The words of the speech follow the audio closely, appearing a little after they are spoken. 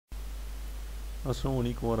अस्सलाम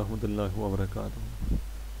वालेकुम वरहमतुल्लाहि वबरकातुहू।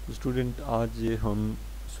 तो स्टूडेंट, आज हम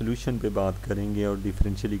सॉल्यूशन पे बात करेंगे और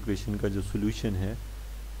डिफरेंशियल इक्वेशन का जो सॉल्यूशन है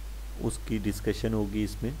उसकी डिस्कशन होगी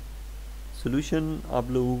इसमें। सॉल्यूशन आप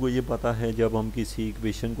लोगों को ये पता है, जब हम किसी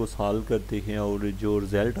इक्वेशन को सॉल्व करते हैं और जो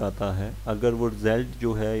रिज़ल्ट आता है, अगर वो रिज़ल्ट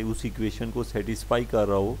जो है उस इक्वेशन को सेटिस्फाई कर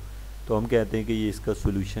रहा हो तो हम कहते हैं कि ये इसका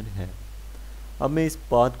सॉल्यूशन है। अब मैं इस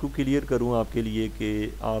बात को क्लियर करूँ आपके लिए कि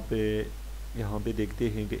आप यहाँ पे देखते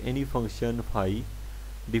हैं कि any function phi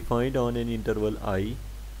defined on an interval I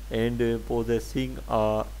and possessing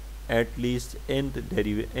at least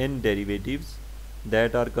n derivatives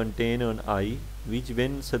that are contained on I, which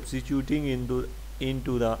when substituting into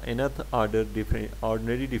the nth order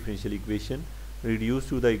ordinary differential equation reduced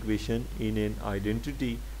to the equation in an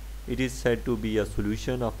identity, it is said to be a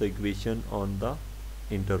solution of the equation on the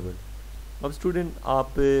interval. अब student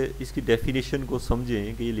आप इसकी definition को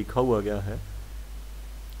समझें कि ये लिखा हुआ गया है,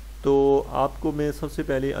 तो आपको मैं सबसे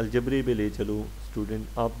पहले अलजबरे पे ले चलूँ। स्टूडेंट,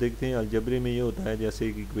 आप देखते हैं अलजबरे में ये होता है, जैसे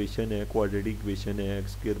एक इक्वेशन है, क्वाड्रेटिक इक्वेशन है,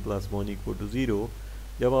 x square plus 1 equal to 0।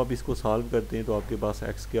 जब आप इसको सॉल्व करते हैं तो आपके पास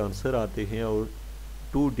एक्स के आंसर आते हैं और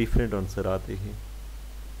 2 डिफरेंट आंसर आते हैं।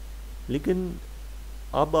 लेकिन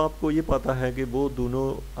अब आपको ये पता है कि वो दोनों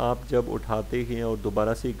आप जब उठाते हैं और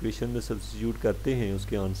दोबारा से इक्वेशन में सब्स्टिट्यूट करते हैं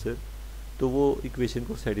उसके आंसर, तो वो इक्वेशन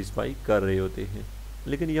को सेटिस्फाई कर रहे होते हैं।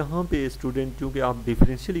 लेकिन यहाँ पे स्टूडेंट, चूँकि आप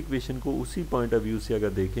डिफरेंशियल इक्वेशन को उसी पॉइंट ऑफ व्यू से अगर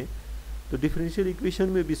देखें तो डिफरेंशियल इक्वेशन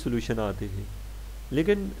में भी सॉल्यूशन आते हैं।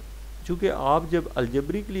 लेकिन चूँकि आप जब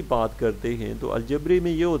अलजब्रिकली बात करते हैं तो अलजब्रे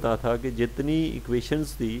में ये होता था कि जितनी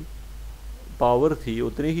इक्वेशंस थी, पावर थी,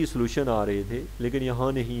 उतने ही सॉल्यूशन आ रहे थे। लेकिन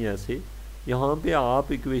यहाँ नहीं ऐसे। यहाँ पे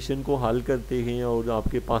आप इक्वेशन को हल करते हैं और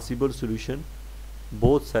आपके पॉसिबल सॉल्यूशन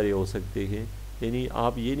बहुत सारे हो सकते हैं। यानी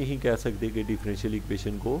आप ये नहीं कह सकते कि डिफरेंशियल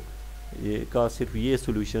इक्वेशन को ये का सिर्फ ये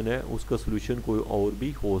सॉल्यूशन है, उसका सॉल्यूशन कोई और भी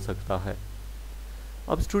हो सकता है।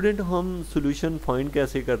 अब स्टूडेंट, हम सॉल्यूशन फाइंड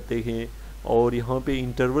कैसे करते हैं और यहाँ पे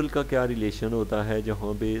इंटरवल का क्या रिलेशन होता है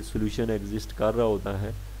जहाँ पे सॉल्यूशन एग्जिस्ट कर रहा होता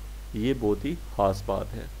है, ये बहुत ही ख़ास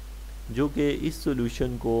बात है जो कि इस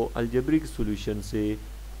सॉल्यूशन को अलजेब्रिक सॉल्यूशन से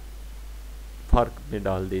फ़र्क में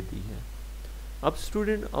डाल देती है। अब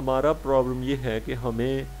स्टूडेंट, हमारा प्रॉब्लम ये है कि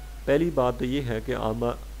हमें पहली बात तो ये है कि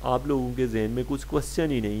आप लोगों के जहन में कुछ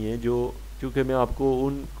क्वेश्चन ही नहीं है, जो क्योंकि मैं आपको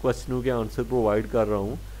उन क्वेश्चनों के आंसर प्रोवाइड कर रहा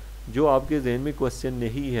हूँ जो आपके जहन में क्वेश्चन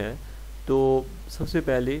नहीं है। तो सबसे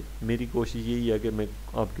पहले मेरी कोशिश यही है कि मैं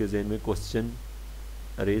आपके जहन में क्वेश्चन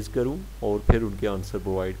रेज करूँ और फिर उनके आंसर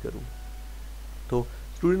प्रोवाइड करूँ। तो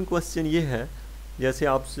स्टूडेंट, क्वेश्चन ये है, जैसे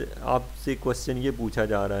आपसे क्वेश्चन ये पूछा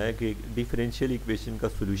जा रहा है कि डिफरेंशियल इक्वेशन का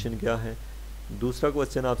सॉल्यूशन क्या है। दूसरा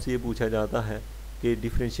क्वेश्चन आपसे ये पूछा जाता है कि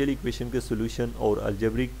डिफरेंशियल इक्वेशन के सॉल्यूशन और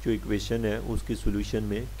अलजेब्रिक जो इक्वेशन है उसके सॉल्यूशन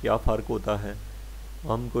में क्या फ़र्क होता है।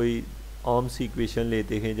 हम कोई आम सी इक्वेशन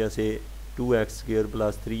लेते हैं, जैसे 2x square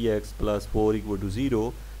plus 3x plus 4 equal to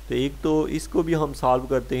 0, तो एक तो इसको भी हम सॉल्व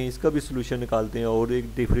करते हैं, इसका भी सॉल्यूशन निकालते हैं, और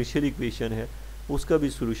एक डिफरेंशियल इक्वेशन है उसका भी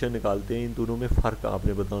सॉल्यूशन निकालते हैं। इन दोनों में फ़र्क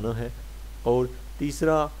आपने बताना है। और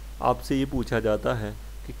तीसरा आपसे ये पूछा जाता है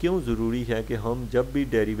कि क्यों ज़रूरी है कि हम जब भी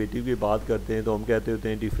डेरिवेटिव की बात करते हैं तो हम कहते होते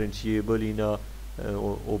हैं डिफरेंशिएबल इन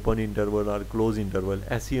ओपन इंटरवल और क्लोज इंटरवल,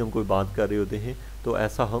 ऐसी हम कोई बात कर रहे होते हैं, तो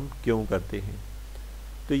ऐसा हम क्यों करते हैं।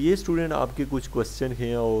 तो ये स्टूडेंट आपके कुछ क्वेश्चन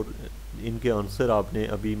हैं और इनके आंसर आपने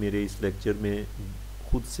अभी मेरे इस लेक्चर में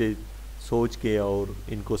खुद से सोच के और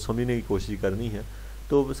इनको समझने की कोशिश करनी है।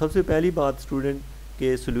 तो सबसे पहली बात स्टूडेंट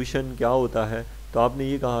के सॉल्यूशन क्या होता है, तो आपने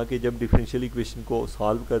ये कहा कि जब डिफरेंशियल इक्वेशन को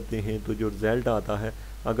सॉल्व करते हैं तो जो रिज़ल्ट आता है,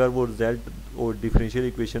 अगर वो रिज़ल्ट और डिफरेंशियल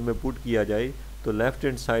इक्वेशन में पुट किया जाए तो left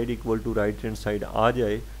hand side equal to right hand side आ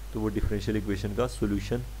जाए तो वो डिफरेंशियल इक्वेशन का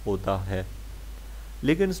सॉल्यूशन होता है।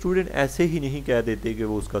 लेकिन स्टूडेंट ऐसे ही नहीं कह देते कि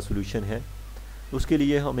वो उसका सॉल्यूशन है, उसके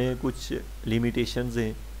लिए हमें कुछ लिमिटेशंस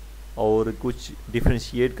हैं और कुछ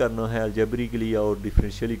डिफरेंशिएट करना है अलजेब्रिकली और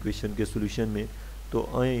डिफरेंशियल इक्वेशन के सॉल्यूशन में। तो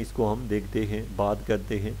आए इसको हम देखते हैं, बात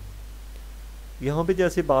करते हैं। यहाँ पे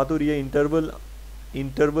जैसे बात हो रही है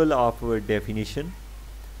इंटरवल ऑफ डेफिनेशन,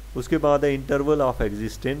 उसके बाद है interval of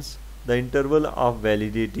existence, the interval of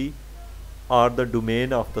validity और the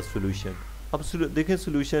domain of the solution. अब देखें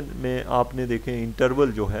सॉल्यूशन में आपने देखें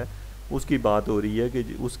इंटरवल जो है उसकी बात हो रही है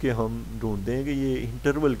कि उसके हम ढूंढते हैं कि ये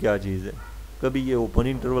इंटरवल क्या चीज़ है। कभी ये ओपन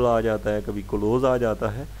इंटरवल आ जाता है, कभी क्लोज आ जाता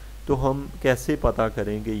है, तो हम कैसे पता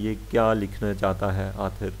करें कि ये क्या लिखना चाहता है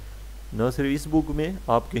आखिर। न सिर्फ इस बुक में,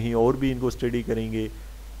 आप कहीं और भी इनको स्टडी करेंगे,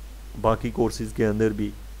 बाकी कोर्सेज़ के अंदर भी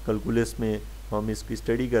कैलकुलस में हम इसकी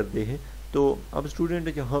स्टडी करते हैं। तो अब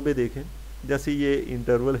स्टूडेंट यहाँ पे देखें, जैसे ये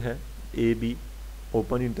इंटरवल है ए बी,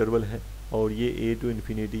 ओपन इंटरवल है, और ये ए टू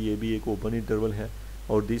इन्फिनिटी ये भी एक ओपन इंटरवल है,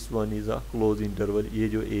 और this one is a close interval. ये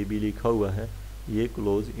जो ए बी लिखा हुआ है ये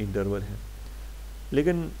क्लोज इंटरवल है।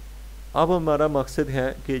 लेकिन अब हमारा मकसद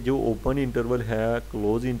है कि जो ओपन इंटरवल है,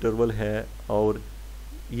 क्लोज इंटरवल है, और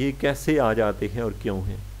ये कैसे आ जाते हैं और क्यों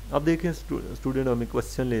हैं। अब देखें स्टूडेंट, हम एक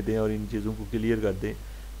क्वेश्चन लेते हैं और इन चीज़ों को क्लियर करते हैं।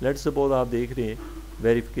 लेट्स सपोज आप देख रहे हैं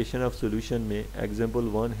वेरिफिकेशन ऑफ सॉल्यूशन में एग्जांपल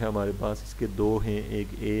 1 है हमारे पास, इसके दो हैं, एक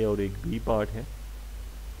ए और एक बी पार्ट है।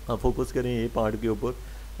 आप फोकस करें ए पार्ट के ऊपर।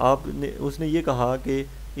 आपने उसने ये कहा कि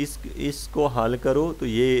इसको हल करो तो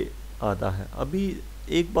ये आता है। अभी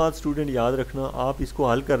एक बात स्टूडेंट याद रखना, आप इसको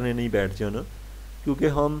हल करने नहीं बैठ जाना, क्योंकि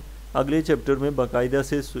हम अगले चैप्टर में बाकायदा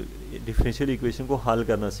से डिफरेंशियल इक्वेशन को हल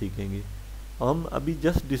करना सीखेंगे। हम अभी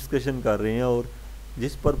जस्ट डिस्कशन कर रहे हैं और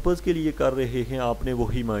जिस पर्पज़ के लिए कर रहे हैं आपने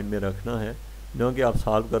वही माइंड में रखना है, न कि आप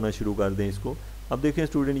सॉल्व करना शुरू कर दें इसको। अब देखें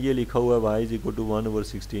स्टूडेंट, ये लिखा हुआ है y =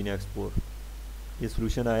 1/16x4। ये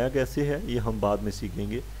सोल्यूशन आया कैसे है ये हम बाद में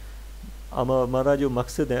सीखेंगे। हमारा जो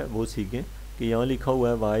मकसद है वो सीखें कि यहाँ लिखा हुआ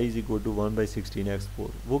है y = 1/16x4,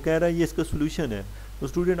 वो कह रहा है ये इसका सोल्यूशन है। तो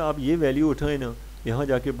स्टूडेंट आप ये वैल्यू उठाएं ना, यहाँ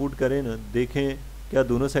जाके पुट करें ना, देखें क्या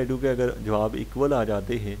दोनों साइडों के अगर जवाब इक्वल आ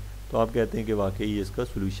जाते हैं तो आप कहते हैं कि वाकई ये इसका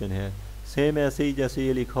सोल्यूशन है। सेम ऐसे ही जैसे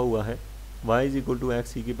ये लिखा हुआ है y =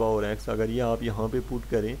 x⁻x, अगर ये आप यहाँ पे पुट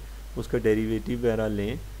करें, उसका डेरिवेटिव वगैरह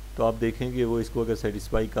लें, तो आप देखें कि वो इसको अगर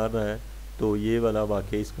सेटिस्फाई कर रहा है तो ये वाला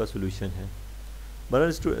वाकई इसका सोल्यूशन है।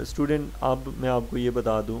 बहरहाल स्टूडेंट, अब मैं आपको ये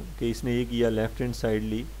बता दूं कि इसने ये किया, लेफ़्ट हैंड साइड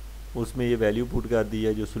ली, उसमें ये वैल्यू पुट कर दी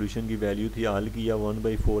है जो सोल्यूशन की वैल्यू थी, हल किया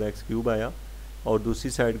 1/4x³ आया, और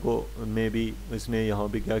दूसरी साइड को में भी इसने यहाँ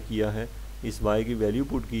पे क्या किया है, इस y की वैल्यू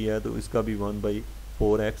पुट की है, तो इसका भी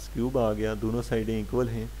 1/4x³ आ गया। दोनों साइडें इक्वल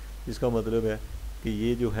हैं, इसका मतलब है कि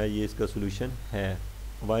ये जो है ये इसका सोल्यूशन है।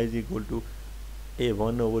 y =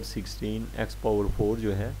 1/16x⁴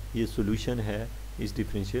 जो है ये सोल्यूशन है इस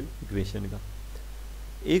डिफरेंशियल इक्वेशन का।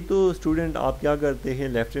 एक तो स्टूडेंट आप क्या करते हैं,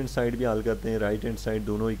 लेफ़्ट हैंड साइड भी हल करते हैं, राइट हैंड साइड,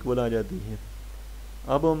 दोनों इक्वल आ जाती हैं।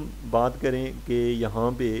 अब हम बात करें कि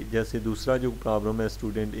यहाँ पे जैसे दूसरा जो प्रॉब्लम है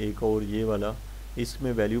स्टूडेंट, एक और ये वाला,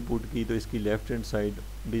 इसमें वैल्यू पुट की तो इसकी लेफ़्ट हैंड साइड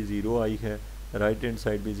भी 0 आई है, राइट हैंड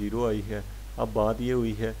साइड भी 0 आई है। अब बात ये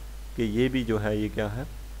हुई है कि ये भी जो है ये क्या है,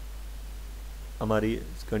 हमारी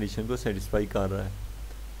इस कंडीशन को सेटिस्फाई कर रहा है।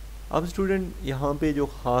 अब स्टूडेंट यहाँ पे जो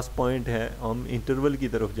ख़ास पॉइंट है, हम इंटरवल की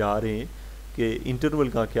तरफ जा रहे हैं कि इंटरवल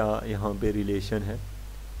का क्या यहाँ पे रिलेशन है।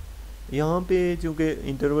 यहाँ पे चूँकि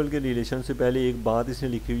इंटरवल के रिलेशन से पहले एक बात इसने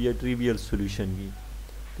लिखी हुई है ट्रिवियल सॉल्यूशन की।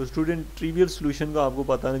 तो स्टूडेंट ट्रिवियल सॉल्यूशन का आपको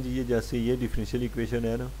पता नहीं चाहिए, जैसे ये डिफरेंशियल इक्वेशन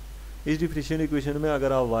है ना, इस डिफरेंशियल इक्वेशन में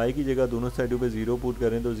अगर आप y की जगह दोनों साइडों पे 0 पुट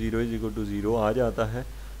करें तो 0 = 0 आ जाता है।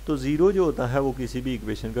 तो 0 जो होता है वो किसी भी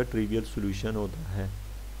इक्वेशन का ट्रिवियल सॉल्यूशन होता है।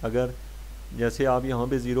 अगर जैसे आप यहाँ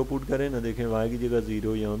पे 0 पुट करें ना, देखें y की जगह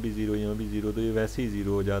 0, यहाँ भी 0, यहाँ भी 0, तो ये वैसे ही 0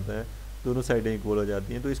 हो जाता है, दोनों साइडें इक्वल हो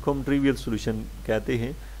जाती हैं। तो इसको हम ट्रिवियल सॉल्यूशन कहते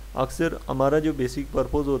हैं। अक्सर हमारा जो बेसिक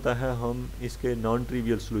पर्पस होता है, हम इसके नॉन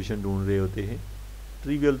ट्रिवियल सॉल्यूशन ढूंढ रहे होते हैं,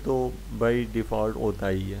 ट्रिवियल तो बाय डिफ़ॉल्ट होता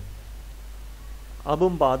ही है। अब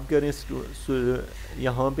हम बात करें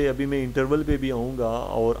यहाँ पे, अभी मैं इंटरवल पे भी आऊँगा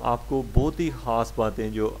और आपको बहुत ही ख़ास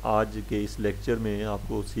बातें जो आज के इस लेक्चर में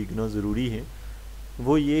आपको सीखना ज़रूरी है,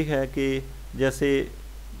 वो ये है कि जैसे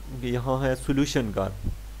यहाँ है सॉल्यूशन कर्व।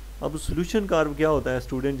 अब सॉल्यूशन कर्व क्या होता है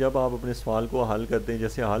स्टूडेंट, जब आप अपने सवाल को हल करते हैं,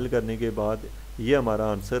 जैसे हल करने के बाद ये हमारा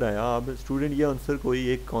आंसर आया। अब स्टूडेंट ये आंसर कोई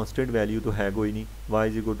एक कांस्टेंट वैल्यू तो है कोई नहीं, y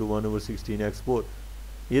 = 1/16x4,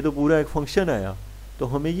 ये तो पूरा एक फंक्शन आया। तो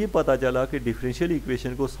हमें ये पता चला कि डिफरेंशियल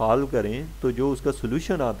इक्वेशन को सॉल्व करें तो जो उसका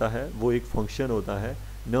सोल्यूशन आता है वो एक फंक्शन होता है,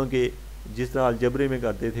 न कि जिस तरह अलजबरे में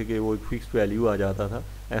करते थे कि वो एक फिक्स वैल्यू आ जाता था,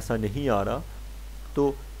 ऐसा नहीं आ रहा।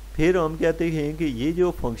 तो फिर हम कहते हैं कि ये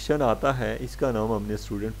जो फंक्शन आता है इसका नाम हमने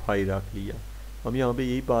स्टूडेंट फाई रख लिया। हम यहाँ पे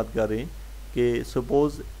यही बात कर रहे हैं कि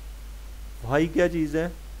सपोज़ फाई क्या चीज़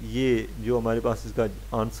है, ये जो हमारे पास इसका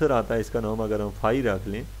आंसर आता है इसका नाम अगर हम फाई रख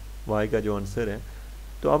लें, वाई का जो आंसर है,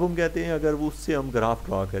 तो अब हम कहते हैं अगर वो उससे हम ग्राफ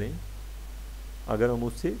ड्रा करें, अगर हम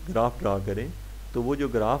उससे ग्राफ ड्रा करें तो वो जो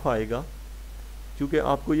ग्राफ आएगा, क्योंकि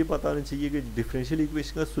आपको ये पता नहीं चाहिए कि डिफरेंशियल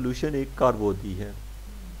इक्वेशन का सोल्यूशन एक कर्व होती है।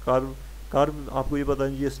 कर्व आपको ये पता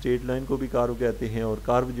नहीं चाहिए, स्ट्रेट लाइन को भी कर्व कहते हैं, और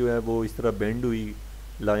कर्व जो है वो इस तरह बेंड हुई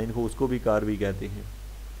लाइन को उसको भी कर्व ही कहते हैं।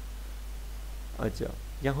 अच्छा,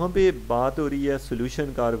 यहाँ पे बात हो रही है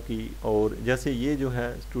सोल्यूशन कर्व की, और जैसे ये जो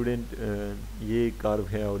है स्टूडेंट ये कर्व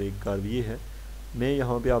है और एक कर्व ये है। मैं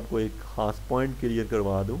यहाँ पे आपको एक ख़ास पॉइंट क्लियर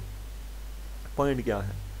करवा दूँ। पॉइंट क्या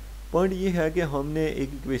है? पॉइंट ये है कि हमने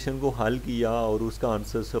एक इक्वेशन को हल किया और उसका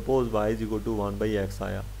आंसर सपोज y = 1/x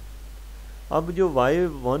आया। अब जो y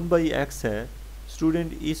 1/x है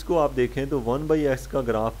स्टूडेंट, इसको आप देखें तो 1/x का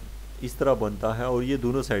ग्राफ इस तरह बनता है और ये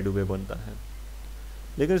दोनों साइडों पे बनता है।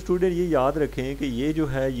 लेकिन स्टूडेंट ये याद रखें कि ये जो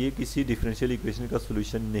है ये किसी डिफरेंशियल इक्वेशन का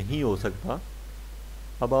सोल्यूशन नहीं हो सकता।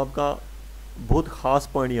 अब आपका बहुत ख़ास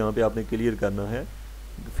पॉइंट यहाँ पे आपने क्लियर करना है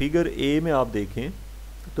फिगर ए में आप देखें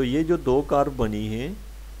तो ये जो दो कर्व बनी है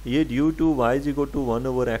ये due to y is equal to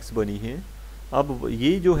 1/x बनी है। अब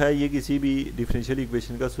ये जो है ये किसी भी डिफरेंशियल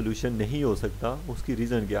इक्वेशन का सोल्यूशन नहीं हो सकता। उसकी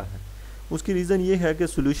रीज़न क्या है? उसकी रीज़न ये है कि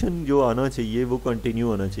सोल्यूशन जो आना चाहिए वो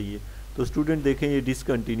कंटिन्यू आना चाहिए। तो स्टूडेंट देखें ये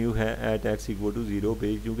डिसकंटिन्यू है एट x इक्वल टू 0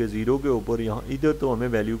 पे, क्योंकि 0 के ऊपर यहाँ इधर तो हमें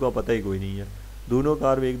वैल्यू का पता ही कोई नहीं है, दोनों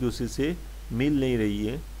कर्व एक दूसरे से मिल नहीं रही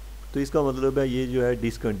है, तो इसका मतलब है ये जो है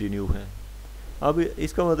डिसकंटिन्यू है। अब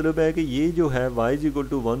इसका मतलब है कि ये जो है y is equal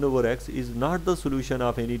to 1/x is not the solution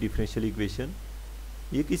of any differential equation.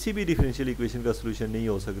 ये किसी भी डिफरेंशियल इक्वेशन का सोल्यूशन नहीं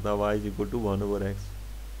हो सकता y is equal to 1/x।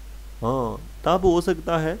 हाँ, तब हो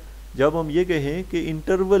सकता है जब हम ये कहें कि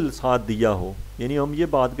इंटरवल साथ दिया हो, यानी हम ये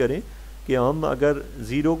बात करें कि हम अगर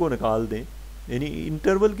ज़ीरो को निकाल दें, यानी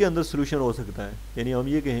इंटरवल के अंदर सोल्यूशन हो सकता है। यानी हम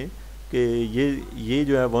ये कहें कि ये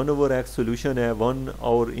जो है 1/x सोल्यूशन है 1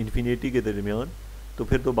 और इन्फिनिटी के दरमियान, तो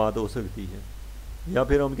फिर तो बात हो सकती है। या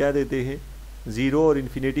फिर हम कह देते हैं 0 और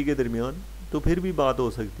इन्फिनिटी के दरमियान, तो फिर भी बात हो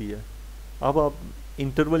सकती है। अब आप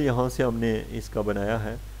इंटरवल यहाँ से हमने इसका बनाया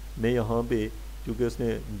है, मैं यहाँ पे चूँकि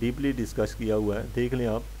उसने डीपली डिस्कस किया हुआ है, देख लें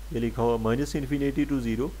आप, ये लिखा हुआ -इन्फिनिटी टू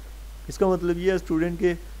 0। इसका मतलब ये है स्टूडेंट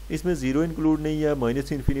के इसमें 0 इंक्लूड नहीं है,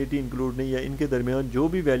 -इन्फिनिटी इंक्लूड नहीं है, इनके दरमियान जो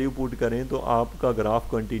भी वैल्यू पुट करें तो आपका ग्राफ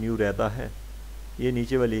कंटिन्यू रहता है। ये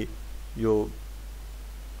नीचे वाली जो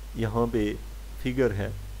यहाँ पे फिगर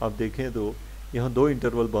है आप देखें तो यहाँ दो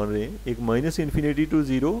इंटरवल बन रहे हैं, एक -इन्फिनिटी टू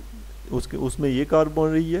 0 उसमें ये कर्व बन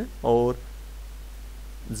रही है, और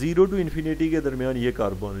 0 टू इन्फिनिटी के दरमियान ये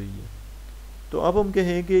कर्व बन रही है। तो अब हम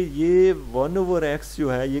कहें कि ये 1/x जो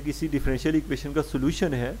है ये किसी डिफरेंशियल इक्वेशन का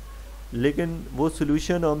सोल्यूशन है, लेकिन वो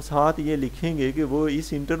सोल्यूशन हम साथ ये लिखेंगे कि वो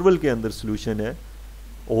इस इंटरवल के अंदर सोल्यूशन है,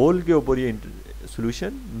 होल के ऊपर ये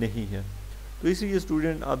सोल्यूशन नहीं है। तो इसलिए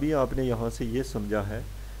स्टूडेंट अभी आपने यहाँ से ये समझा है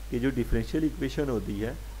कि जो डिफरेंशियल इक्वेशन होती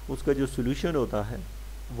है उसका जो सोल्यूशन होता है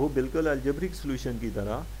वो बिल्कुल अलजेब्रिक सोल्यूशन की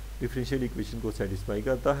तरह डिफरेंशियल इक्वेशन को सेटिस्फाई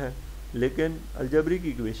करता है, लेकिन अलजेब्रिक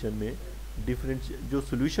इक्वेशन में जो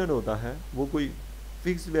सोल्यूशन होता है वो कोई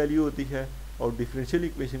फिक्स वैल्यू होती है, और डिफरेंशियल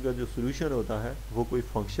इक्वेशन का जो सोल्यूशन होता है वो कोई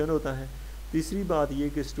फंक्शन होता है। तीसरी बात ये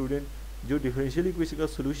कि स्टूडेंट जो डिफरेंशियल इक्वेशन का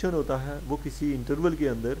सोल्यूशन होता है वो किसी इंटरवल के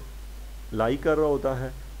अंदर लाई कर रहा होता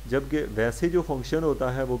है, जबकि वैसे जो फंक्शन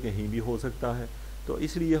होता है वो कहीं भी हो सकता है। तो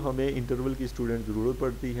इसलिए हमें इंटरवल की स्टूडेंट ज़रूरत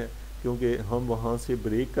पड़ती है, क्योंकि हम वहाँ से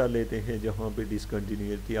ब्रेक कर लेते हैं जहाँ पे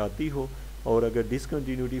डिसकंटिन्यूटी आती हो, और अगर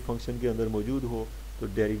डिसकंटिन्यूटी फंक्शन के अंदर मौजूद हो तो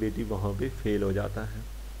डेरिवेटिव वहाँ पे फेल हो जाता है।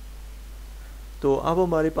 तो अब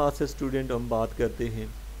हमारे पास है स्टूडेंट, हम बात करते हैं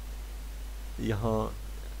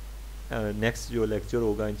यहाँ नेक्स्ट जो लेक्चर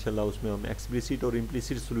होगा इंशाल्लाह उसमें हम एक्सप्लिसिट और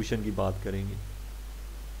इम्प्लिसिट सॉल्यूशन की बात करेंगे।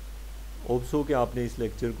 होप्स हो कि आपने इस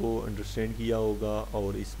लेक्चर को अंडरस्टैंड किया होगा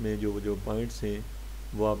और इसमें जो पॉइंट्स हैं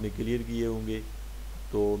वो आपने क्लियर किए होंगे।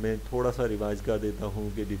 तो मैं थोड़ा सा रिवाइज कर देता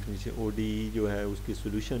हूँ कि डिफरेंशियल ODE जो है उसकी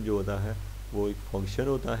सोल्यूशन जो होता है वो एक फंक्शन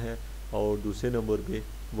होता है, और दूसरे नंबर पे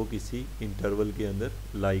वो किसी इंटरवल के अंदर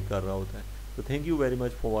लाई कर रहा होता है। तो thank you very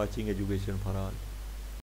much for watching education for all.